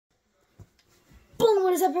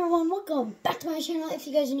What is up, everyone? Welcome back to my channel. If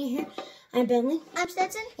you guys are new here, I'm Bentley. I'm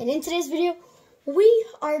Stetson. And in today's video, we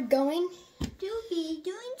are going to be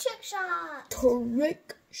doing trick shots.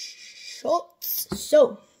 Trick shots.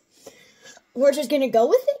 So, we're just going to go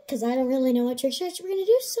with it because I don't really know what trick shots we're going to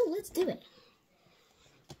do. So, let's do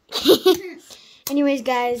it. Anyways,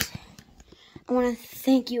 guys, I want to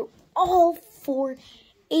thank you all for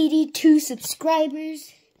 82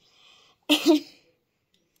 subscribers.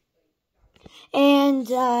 And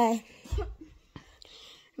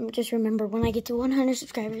just remember, when I get to 100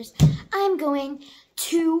 subscribers, I'm going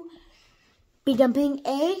to be dumping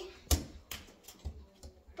a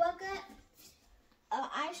bucket of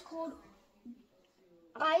ice cold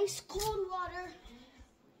water,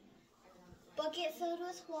 bucket filled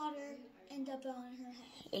with water, and dump it on her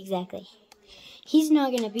head. Exactly. He's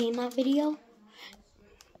not going to be in that video,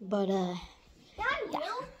 but Yeah, I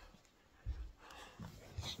will.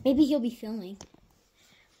 Maybe he'll be filming.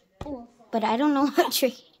 Oh. But I don't know what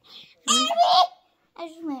trick. I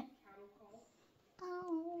just went.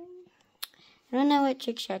 Oh. I don't know what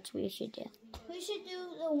trick shots we should do. We should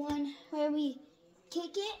do the one where we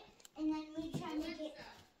kick it and then we try and make it.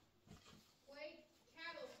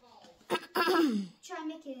 Try and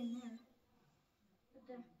make it in there.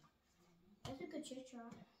 That's a good trick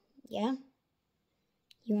shot. Yeah?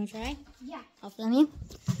 You want to try? Yeah. I'll film you.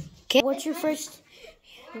 Okay. What's your first?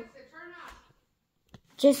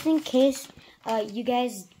 Just in case you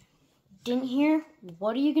guys didn't hear,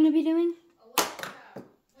 what are you going to be doing?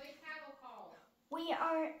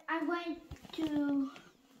 I'm going to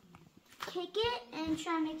kick it and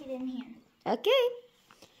try and make it in here. Okay.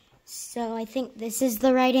 So I think this is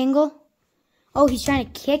the right angle. Oh, he's trying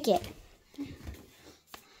to kick it.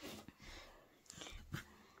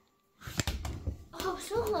 Oh,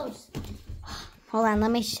 so close. Hold on,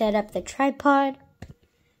 let me set up the tripod.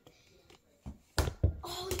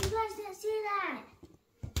 Oh, you guys didn't see that.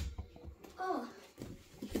 Oh.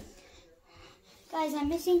 Guys, I'm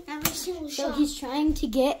missing every single shot. So he's trying to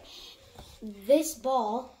get this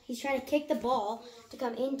ball. He's trying to kick the ball to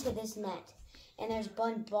come into this net. And there's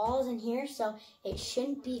balls in here, so it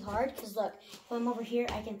shouldn't be hard. Because look, if I'm over here,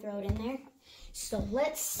 I can throw it in there. So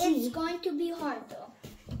let's see. It's going to be hard,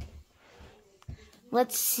 though.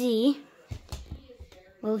 Let's see.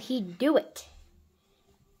 Will he do it?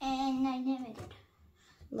 And I never did.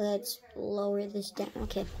 Let's lower this down.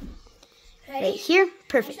 Okay. Ready? Right here.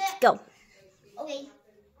 Perfect. Go. Okay.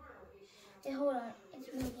 Hey, hold on. It's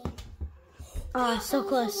moving. Oh, so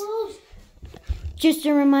close. Just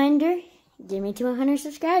a reminder, get me to 100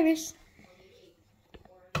 subscribers.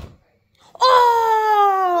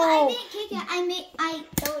 Oh! Well, I didn't kick it. I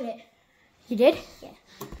throwed it. You did? Yeah.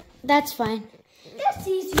 That's fine. That's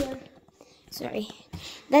easier. Sorry.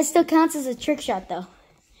 That still counts as a trick shot, though.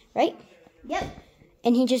 Right? Yep.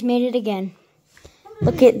 And he just made it again.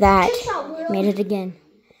 Look at that. Trick shot, world. Made it again.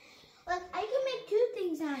 Look, I can make two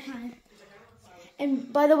things at a time.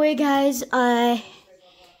 And by the way, guys, I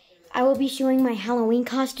will be showing my Halloween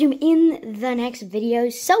costume in the next video.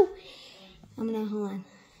 So, hold on.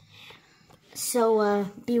 So,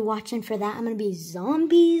 be watching for that. I'm going to be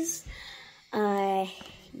zombies. Yeah.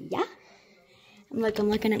 I'm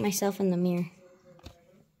looking at myself in the mirror.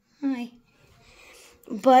 Hi.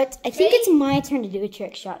 But I think it's my turn to do a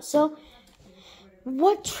trick shot. So,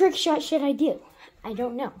 what trick shot should I do? I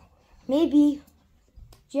don't know. Maybe,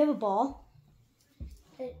 do you have a ball?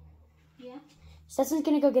 Yeah. Stetson's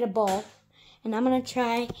going to go get a ball. And I'm going to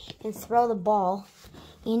try and throw the ball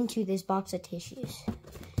into this box of tissues.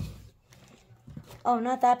 Oh,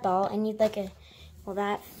 not that ball. I need like a, will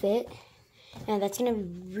that fit? And that's going to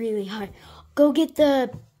be really hard. Go get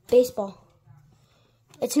the baseball.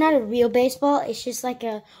 It's not a real baseball. It's just like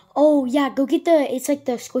a, oh yeah, go get it's like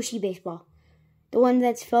the squishy baseball. The one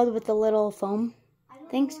that's filled with the little foam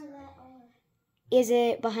things. Know where that are. Is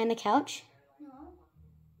it behind the couch? No.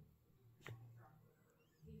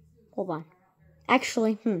 Hold on.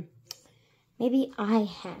 Actually, maybe I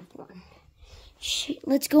have one.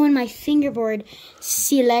 Let's go in my fingerboard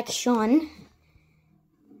selection.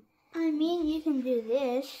 I mean, you can do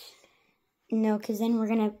this. No, because then we're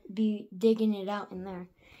going to be digging it out in there.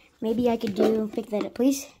 Maybe I could pick that up,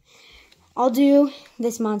 please. I'll do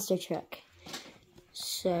this monster truck.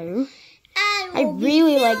 So, I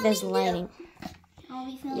really like this lighting. I'll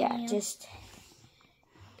be filming Yeah, you. just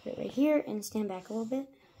put it right here and stand back a little bit.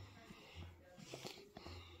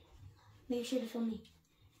 Make sure to film me.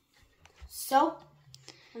 So,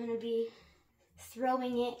 I'm going to be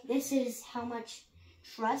throwing it. This is how much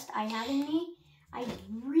trust I have in me. I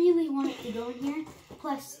really want it to go in here.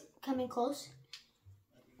 Plus, coming close.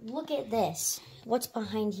 Look at this. what's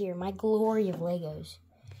behind here, my glory of Legos.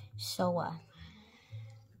 So,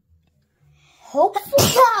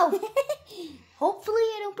 hopefully, hopefully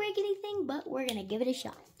I don't break anything, but we're gonna give it a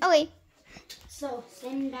shot. Okay. So,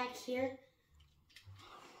 standing back here.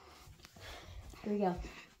 Here we go.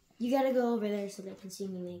 You gotta go over there so they can see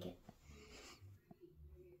me make it.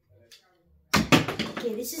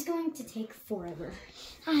 Okay, this is going to take forever.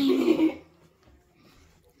 I know.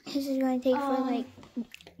 This is going to take for like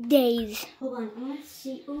days. Hold on, I want to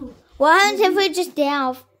see. Ooh. What happens if we just stay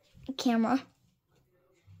off camera?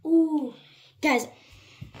 Ooh. Guys,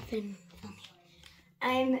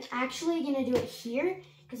 I'm actually going to do it here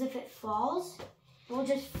because if it falls, it will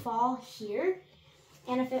just fall here.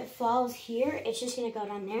 And if it falls here, it's just going to go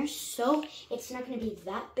down there. So it's not going to be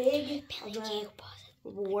that big of a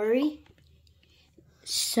worry.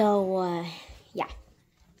 So, yeah.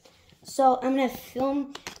 So I'm going to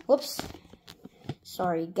film. Whoops.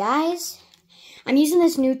 Sorry, guys. I'm using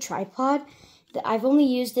this new tripod. I've only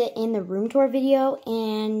used it in the room tour video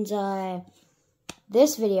and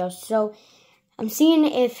this video. So I'm seeing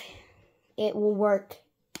if it will work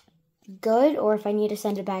good or if I need to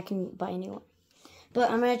send it back and buy a new one. But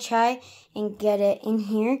I'm going to try and get it in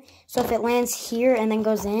here. So if it lands here and then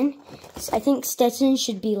goes in, I think Stetson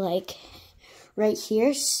should be like right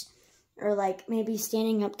here. Or like maybe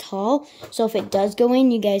standing up tall. So if it does go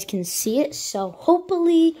in, you guys can see it. So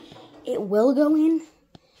hopefully it will go in.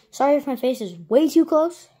 Sorry if my face is way too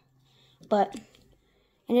close. But,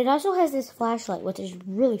 and it also has this flashlight, which is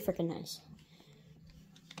really freaking nice.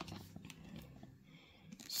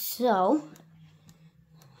 So,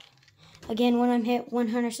 again, when I'm hit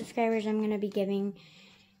 100 subscribers, I'm going to be giving...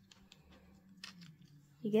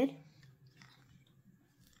 You good?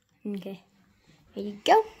 Okay. Here you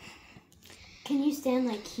go. Can you stand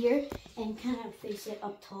like here and kind of face it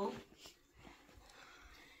up tall?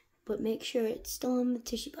 But make sure it's still on the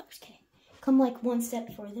tissue box. Okay. Come like one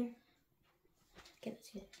step further. Okay, that's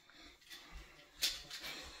good.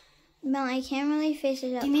 Mel, I can't really face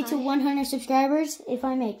it up. Give me to 100 subscribers if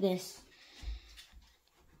I make this.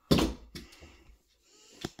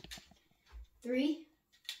 3,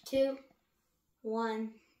 2, 1.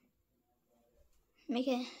 Make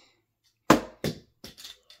it.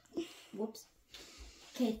 Whoops.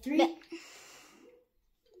 Okay, 3,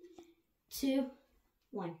 2,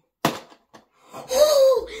 1.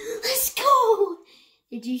 Oh, let's go!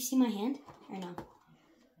 Did you see my hand or no?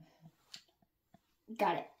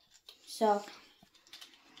 Got it. So,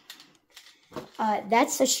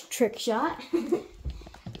 that's a trick shot.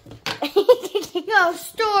 No,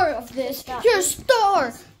 store of this. Just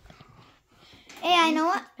store. Hey, I know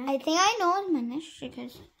what? I think I know what my next trick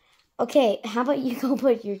is. Okay, how about you go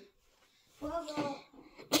put your...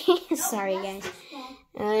 Sorry, guys.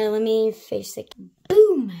 Let me face it.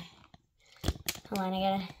 Boom! Hold on, I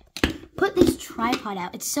gotta put this tripod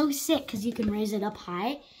out. It's so sick because you can raise it up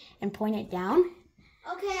high and point it down.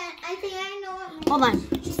 Okay, I think I know what. Hold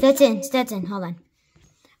on. Stetson, hold on.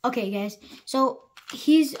 Okay, guys. So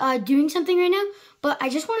he's doing something right now, but I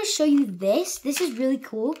just want to show you this. This is really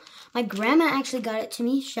cool. My grandma actually got it to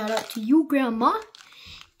me. Shout out to you, Grandma.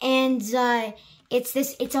 And it's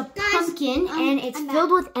a pumpkin, and it's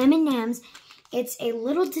filled with M&Ms. It's a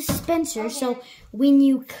little dispenser. Okay. So when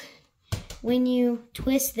you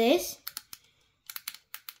twist this,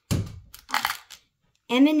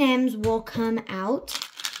 M&Ms will come out,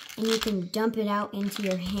 and you can dump it out into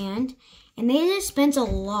your hand. And they dispense a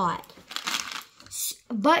lot.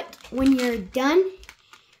 But when you're done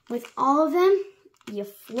with all of them, you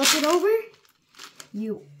flip it over,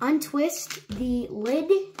 you untwist the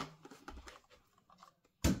lid,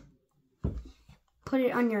 put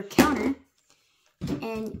it on your counter,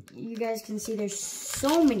 and you guys can see there's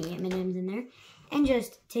so many M&Ms in there. And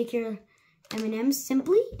just take your M&Ms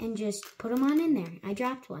simply and just put them on in there. I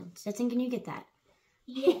dropped one. Stetson, can you get that?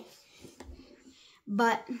 Yes.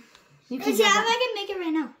 But you can. Let's see if I can make it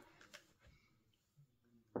right now.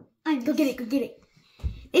 Go get it. Go get it.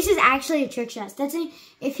 This is actually a trick shot. Stetson,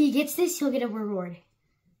 if he gets this, he'll get a reward.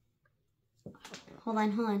 Hold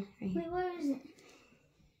on. Right here. Wait, where is it?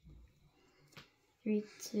 3,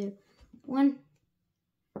 2, 1.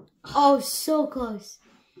 Oh, so close.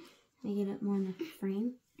 Let me get it more in the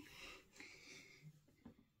frame.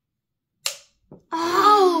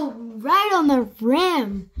 Oh, right on the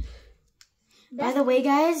rim. By the way,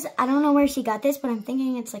 guys, I don't know where she got this, but I'm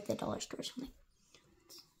thinking it's like the dollar store or something.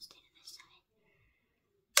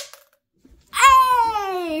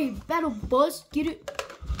 Hey! Battle bus, get it.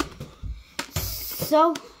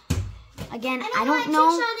 So, again, I don't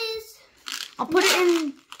know. I'll put it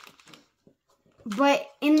in, but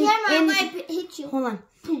in camera might hit you. Hold on.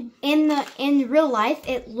 in real life,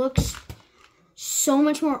 it looks so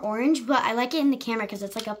much more orange, but I like it in the camera because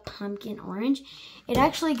it's like a pumpkin orange. It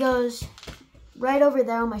actually goes right over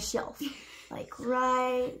there on my shelf, like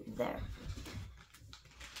right there.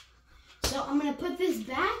 So I'm gonna put this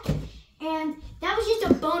back, and that was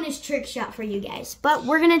just a bonus trick shot for you guys, but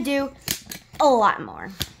we're gonna do a lot more.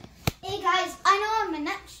 Hey guys, I know I'm a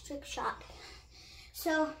next trick shot.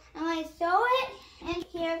 So I'm gonna throw it and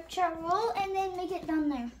here, try roll, and then make it down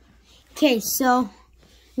there. Okay, so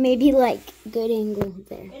maybe like good angle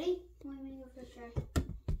there. Ready? Try.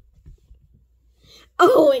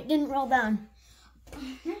 Oh, it didn't roll down.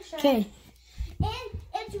 Okay. And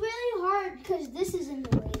it's really hard because this is in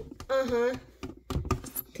the way. Uh-huh.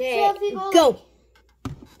 Okay, So if you go.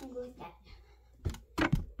 And go like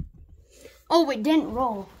that. Oh, it didn't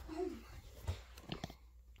roll.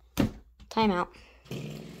 Time out.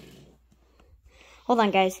 Hold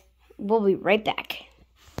on, guys. We'll be right back.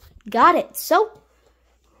 Got it. So,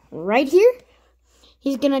 right here,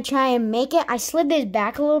 he's going to try and make it. I slid this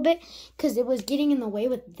back a little bit because it was getting in the way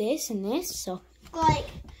with this and this. So,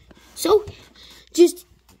 just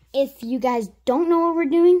if you guys don't know what we're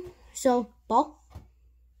doing, so, ball.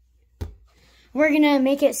 We're going to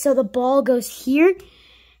make it so the ball goes here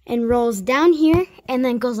and rolls down here and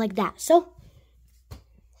then goes like that. So,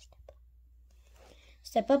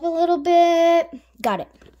 step up a little bit. Got it.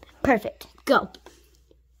 Perfect. Go.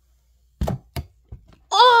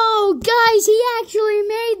 Oh, guys, he actually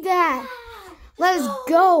made that. Let's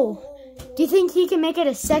go. Do you think he can make it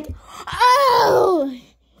a second? Oh!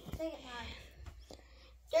 Second time.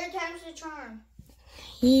 Third time's the charm.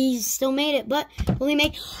 He still made it, but will he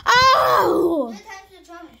make... Oh! Third time's the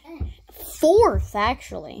charm. Finish. Fourth,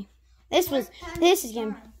 actually. This is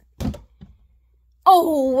gonna...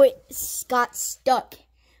 Oh, it got stuck.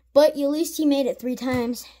 But at least he made it 3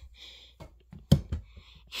 times.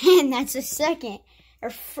 And that's a second.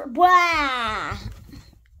 Wow.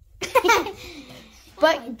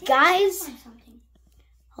 But guys,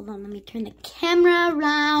 hold on, let me turn the camera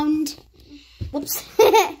around. Whoops.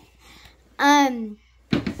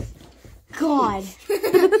 God.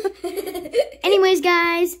 Anyways,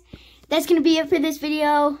 guys, that's gonna be it for this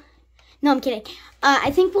video. No, I'm kidding.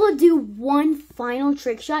 I think we'll do one final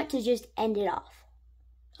trick shot to just end it off.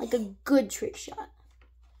 Like a good trick shot.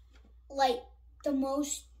 Like the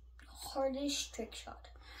most hardest trick shot.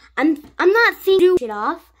 I'm not thinking it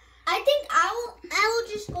off. I think I will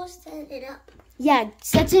just go set it up. Yeah,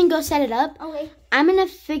 Stetson, go set it up. Okay. I'm gonna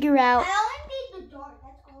figure out. I only need the dart,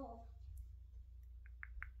 that's all.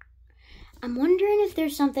 I'm wondering if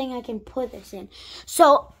there's something I can put this in.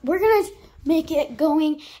 So we're gonna make it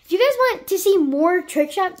going. If you guys want to see more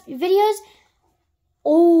trick shot videos,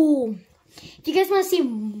 if you guys want to see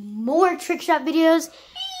more trick shot videos,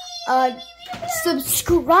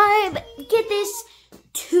 subscribe. Get this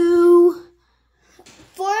to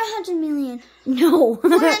 400 million. no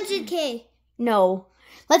 400K. no.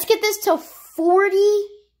 Let's get this to 40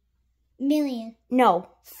 million. No,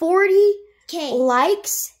 40 K.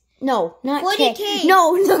 likes. No, not 40K. K.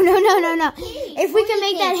 No. If we can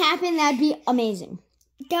make that happen, that'd be amazing.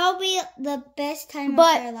 That'll be the best time of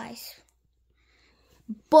our lives.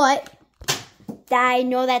 But I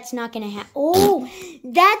know that's not going to happen. Oh,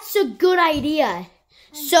 that's a good idea.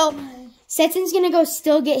 So, Stetson's going to go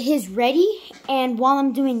still get his ready. And while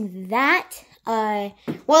I'm doing that,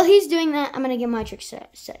 while he's doing that, I'm going to get my trick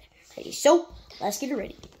set ready. So, let's get it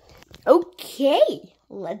ready. Okay,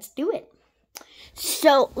 let's do it.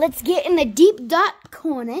 So, let's get in the deep dot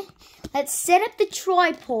corner. Let's set up the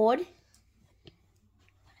tripod.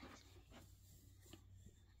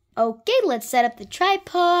 Okay, let's set up the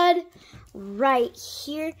tripod right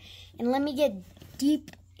here. And let me get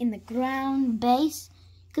deep in the ground base,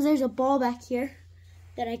 because there's a ball back here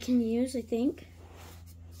that I can use, I think.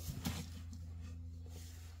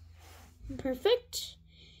 Perfect.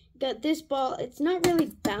 Got this ball. It's not really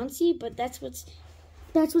bouncy, but that's what's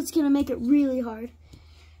gonna make it really hard.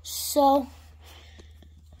 So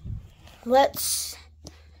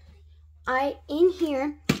in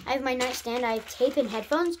here I have my nightstand. I have tape and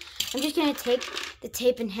headphones. I'm just gonna take the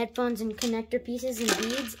tape and headphones and connector pieces and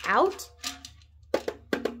beads out.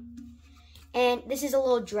 And this is a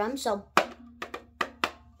little drum, so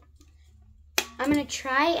I'm gonna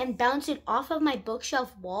try and bounce it off of my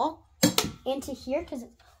bookshelf wall into here because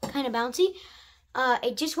it's kind of bouncy.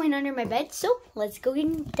 It just went under my bed, so let's go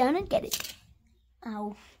down and get it.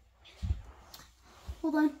 Ow.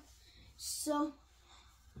 Hold on. So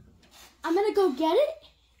I'm gonna go get it,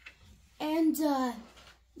 and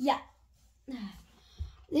yeah.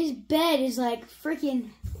 This bed is like freaking.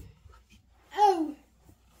 Oh.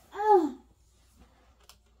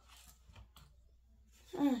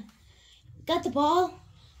 Got the ball.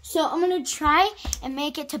 So I'm going to try and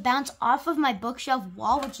make it to bounce off of my bookshelf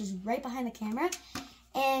wall, which is right behind the camera.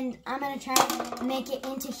 And I'm going to try and make it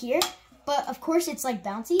into here. But, of course, it's, like,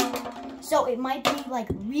 bouncy. So it might be, like,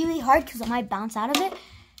 really hard because it might bounce out of it.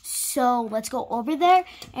 So let's go over there.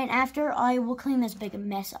 And after, I will clean this big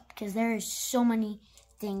mess up because there is so many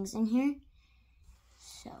things in here.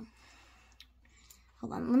 So,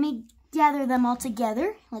 hold on. Let me gather them all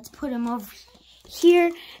together. Let's put them over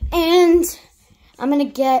here. And I'm going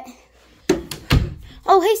to get...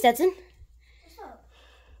 Oh, hey, Stetson.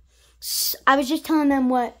 So, I was just telling them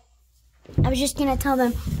what... I was just going to tell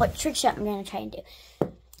them what trick shot I'm going to try and do.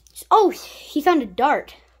 Oh, he found a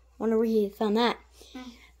dart. Wonder where he found that.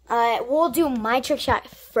 We'll do my trick shot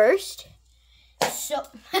first. So,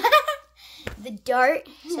 the dart.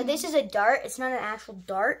 So this is a dart. It's not an actual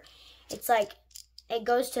dart. It's like, it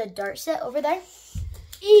goes to a dart set over there.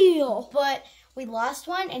 Ew. But we lost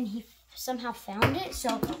one and he somehow found it.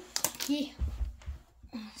 So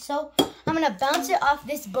I'm going to bounce it off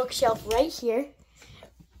this bookshelf right here.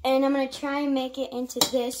 And I'm going to try and make it into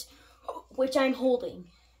this, which I'm holding.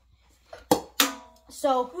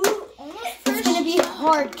 So it's going to be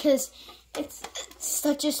hard because it's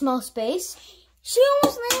such a small space. She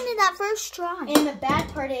almost landed that first try. And the bad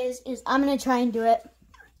part is I'm going to try and do it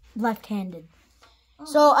left-handed. Oh,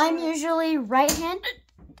 so I'm usually right-handed.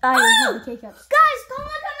 I have the K-cups. Guys, come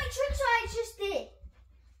look at my trick shot I just did.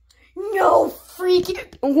 No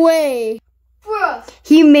freaking way. Bro.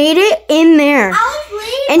 He made it in there. I was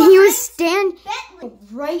laying and he was standing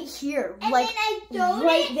right here. And like then I threw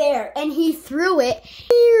right it. there. And he threw it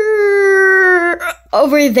here,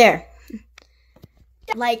 over there.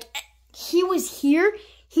 Like, he was here.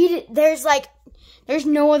 There's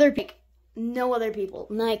no other people.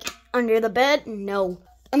 Like, under the bed, no.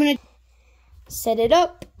 I'm going to set it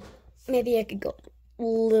up. Maybe I could go a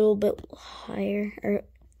little bit higher. Or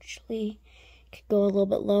actually, could go a little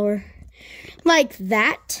bit lower. Like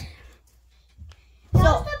that.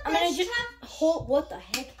 So, I'm going to just hold, what the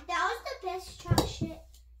heck? That was the best trap shit.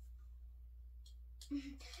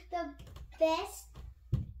 The best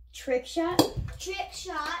trick shot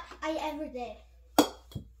I ever did.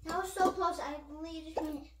 That was so close. I really just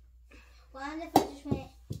went. What if I just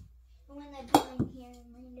went when I put in here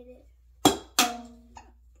and landed it?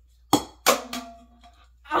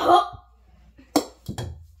 Oh!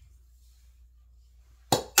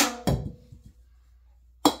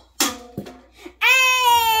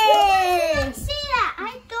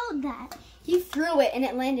 He threw it and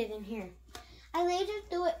it landed in here. I later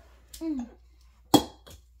threw it.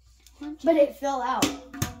 But it fell out.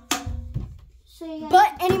 So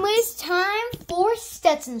but anyways, time for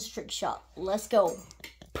Stetson's trick shot. Let's go.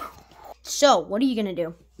 So, what are you going to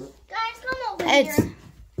do? Guys, come over here.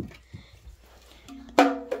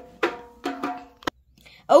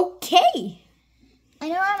 Okay. I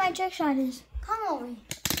know where my trick shot is. Come over here.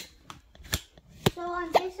 So,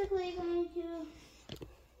 I'm basically going to...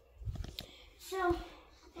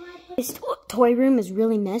 This toy room is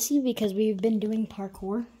really messy because we've been doing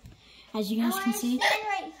parkour. As you guys can see,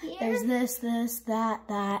 right there's this,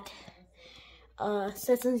 that.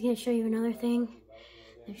 Stetson's gonna show you another thing.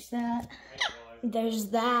 There's that. There's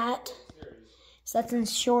that.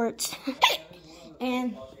 Stetson's shorts.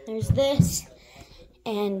 And there's this.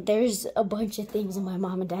 And there's a bunch of things in my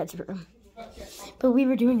mom and dad's room. But we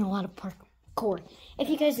were doing a lot of parkour. If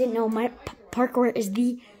you guys didn't know, my parkour is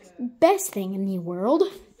the best thing in the world.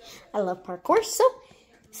 I love parkour. So,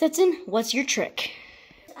 Stetson, what's your trick?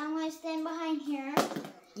 I'm going to stand behind here.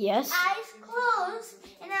 Yes. Eyes closed.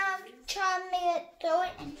 And I'm trying to make it, throw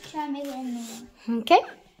it, and try to make it in there. Okay.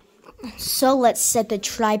 So, let's set the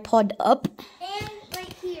tripod up. And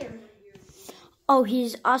right here. Oh,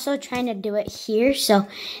 he's also trying to do it here. So,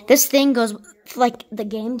 this thing goes like the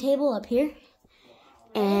game table up here.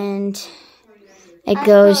 And it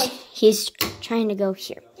goes, he's trying to go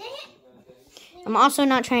here. I'm also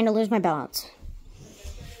not trying to lose my balance.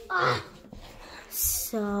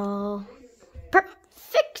 So,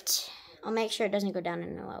 perfect. I'll make sure it doesn't go down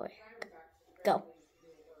in the lower. Go.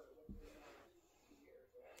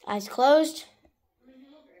 Eyes closed.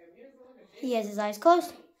 He has his eyes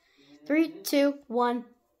closed. 3, 2, 1.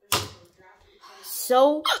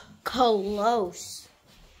 So close.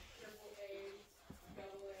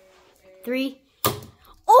 3.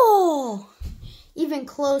 Oh! Even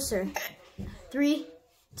closer. 3,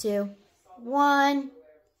 2, 1.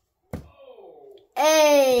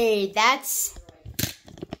 Hey, that's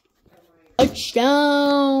a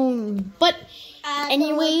touchdown. But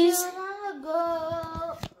anyways,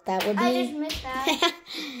 that would be. I just missed that.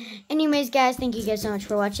 Anyways, guys, thank you guys so much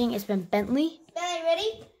for watching. It's been Bentley. Ready?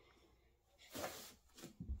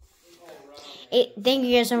 Thank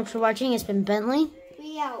you guys so much for watching. It's been Bentley.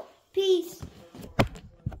 We out. Peace.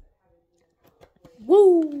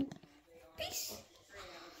 Woo! Peace.